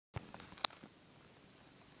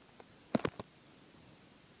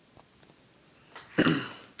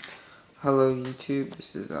Hello YouTube,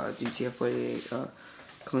 this is DTF48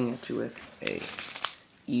 coming at you with a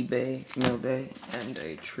eBay Mailday and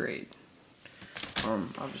a trade.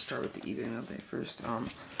 I'll just start with the eBay Mailday first. I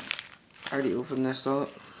already opened this up.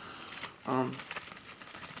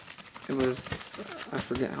 It was, I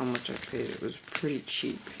forget how much I paid. It was pretty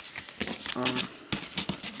cheap.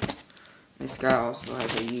 This guy also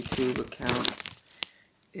has a YouTube account.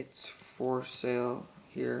 It's for sale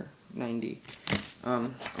here, 90.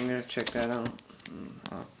 I'm gonna check that out.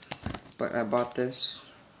 But I bought this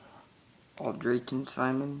Aldrich &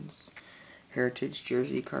 Simons Heritage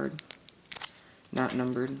Jersey card, not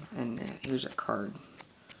numbered, and here's a card.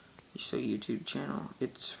 So YouTube channel,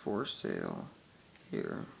 it's for sale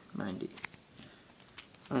here, 90.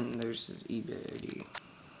 And there's his eBay ID.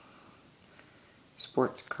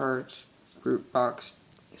 Sports cards, group box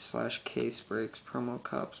 / case breaks, promo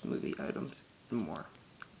cups, movie items, and more.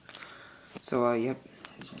 So yep,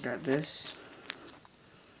 got this.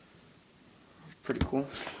 Pretty cool.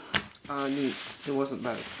 It wasn't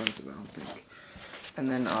that expensive, I don't think. And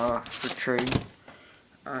then for trade,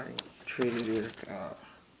 I traded with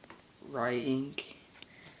Ryeinc.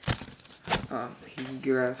 He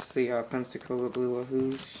graphs the Pensacola Blue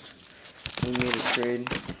Wahoos. We made a trade.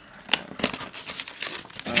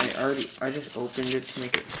 I just opened it to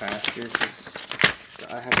make it faster because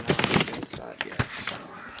I haven't actually been inside yet. So.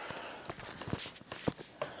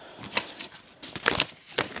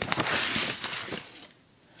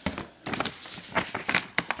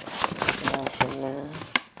 From there.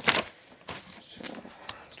 So.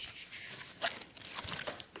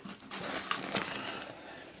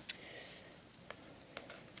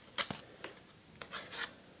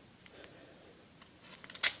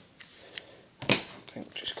 I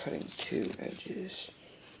think just cutting two edges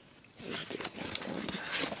is good enough.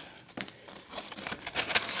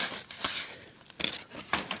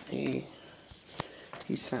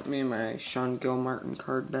 He sent me my Sean Gilmartin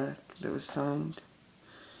card back that was signed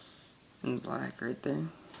in black right there,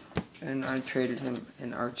 and I traded him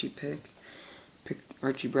an Archie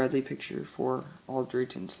Bradley picture for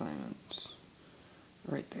Aldrich & Simons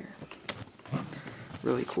right there.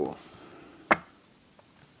 Really cool.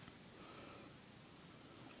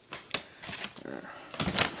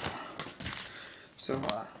 So,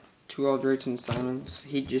 to Aldrich & Simons,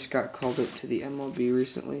 he just got called up to the MLB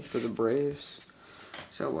recently for the Braves,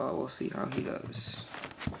 so we'll see how he does.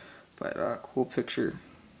 But cool picture.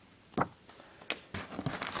 And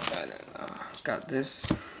then, got this,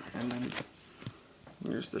 and then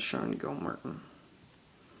here's the Sean Gilmartin.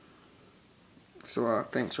 So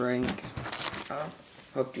thanks Ryeinc.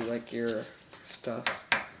 Hope you like your stuff.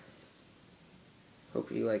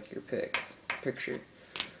 Hope you like your picture.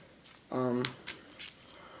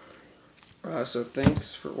 So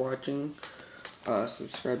thanks for watching.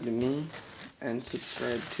 Subscribe to me and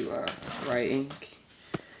subscribe to Ryeinc.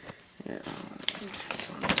 Yeah, it's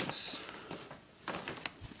on this.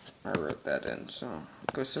 I wrote that in, so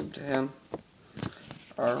go sub to him.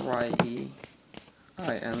 Ryeinc.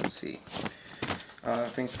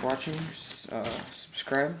 Thanks for watching.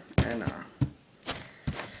 Subscribe and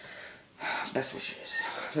best wishes.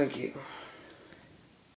 Thank you.